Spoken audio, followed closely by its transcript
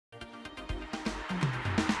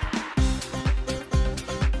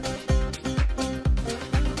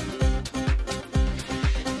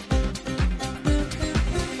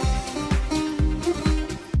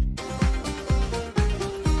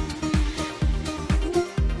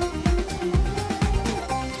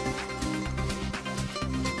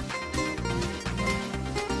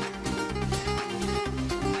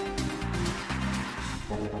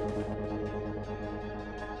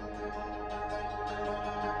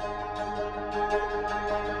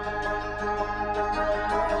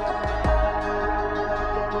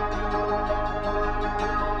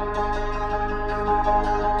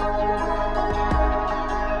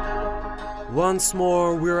Once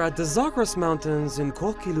more, we're at the Zagros Mountains in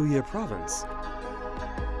Kohgiluyeh Province.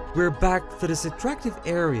 We're back to this attractive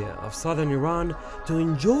area of southern Iran to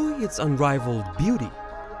enjoy its unrivaled beauty.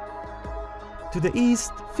 To the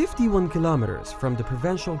east, 51 kilometers from the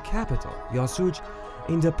provincial capital, Yasouj,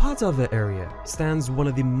 in the Pataveh area, stands one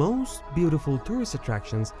of the most beautiful tourist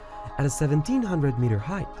attractions at a 1700-meter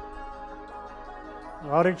height.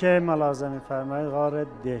 غاری که ملاحظه می‌فرمایید غار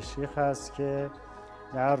دهشیخ است که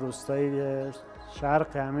در روستای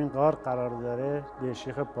شرق همین غار قرار داره.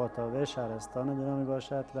 دهشیخ پاتاوه شهرستان دینا می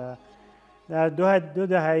باشد و در دو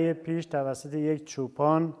دهه پیش توسط یک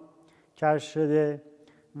چوپان کشف شده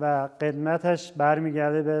و قدمتش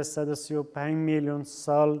برمیگرده به 135 میلیون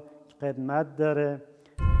سال قدمت داره.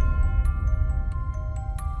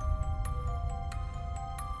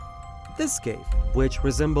 This cave, which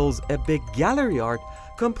resembles a big gallery art,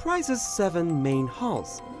 comprises 7 main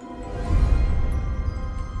halls.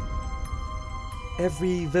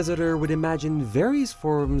 Every visitor would imagine various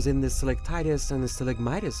forms in the stalactites and the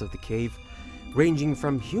stalagmites of the cave, ranging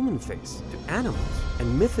from human face to animals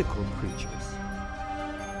and mythical creatures.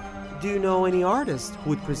 Do you know any artist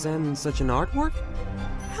who would present such an artwork?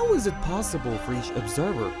 How is it possible for each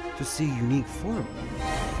observer to see unique form?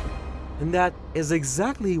 And that is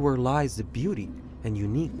exactly where lies the beauty and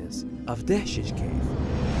uniqueness of Dehshish Cave.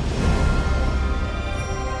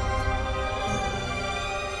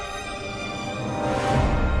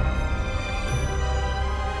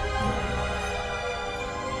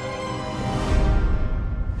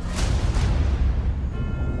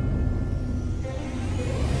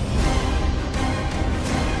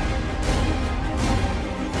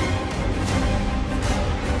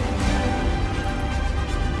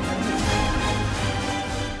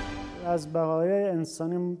 از بقایای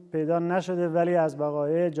انسانی پیدا نشده ولی از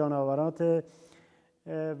بقایای جانورات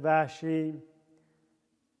وحشی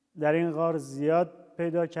در این غار زیاد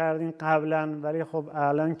پیدا کردیم قبلا، ولی خب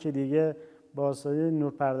الان که دیگه با واسطه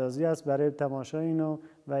نورپردازی است برای تماشای اینو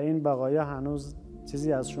و این بقایا هنوز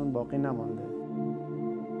چیزی ازشون باقی نمانده.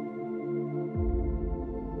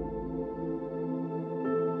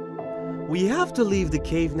 We have to leave the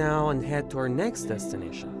cave now and head to our next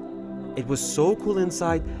destination. It was so cool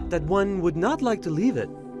inside that one would not like to leave it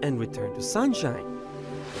and return to sunshine.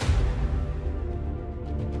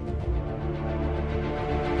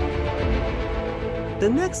 The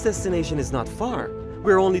next destination is not far.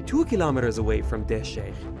 We're only 2 kilometers away from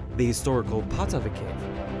Dehshish, the historical Pataveh cave.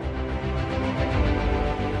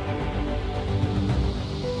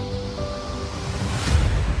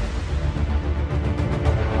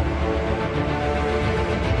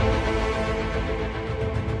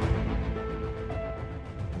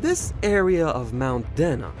 This area of Mount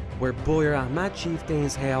Dena, where Boyer Ahmad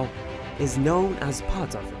chieftains hail, is known as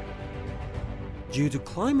Pataveh. Due to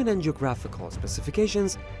climate and geographical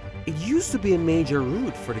specifications, it used to be a major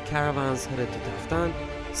route for the caravans headed to Taftan,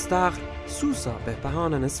 Stakh, Susa,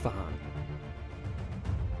 Behbahan, and Isfahan.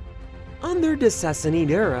 Under the Sassanid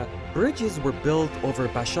era, bridges were built over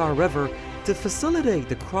Bashar River to facilitate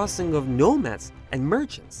the crossing of nomads and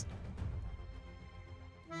merchants.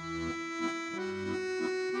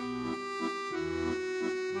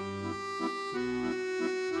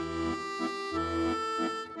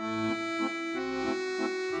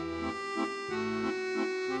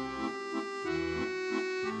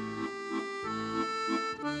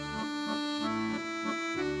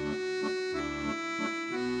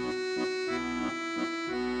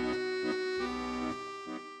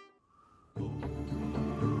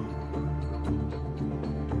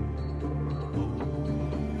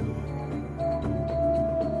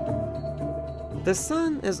 The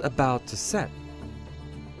sun is about to set.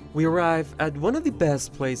 We arrive at one of the best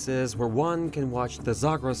places where one can watch the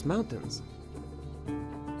Zagros Mountains.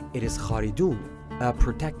 It is Kharidun, a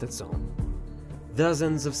protected zone.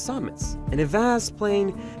 Dozens of summits and a vast plain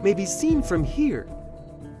may be seen from here.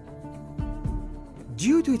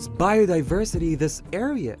 Due to its biodiversity, this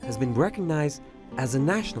area has been recognized as a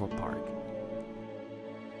national park.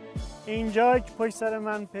 اینجا که پشت سر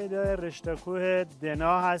من پیدا رشته کوه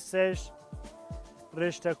دنا هستش.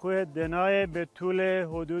 رشته کوه دنای به طول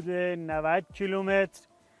حدود 90 کیلومتر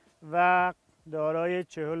و دارای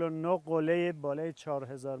 49 قله بالای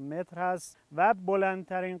 4000 متر هست و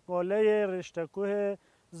بلندترین قله رشته کوه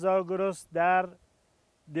زاگرس در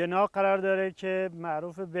دنا قرار داره که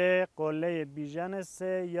معروف به قله بیژن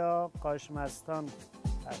 3 یا قاشمستان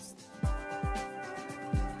است.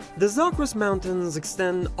 The Zagros Mountains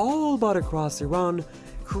extend all but across Iran,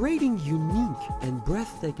 creating unique and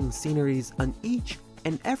breathtaking sceneries on each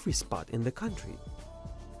and every spot in the country.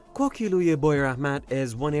 Kohgiluyeh Ahmad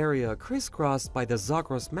is one area crisscrossed by the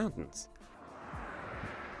Zagros Mountains.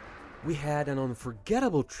 We had an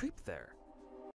unforgettable trip there.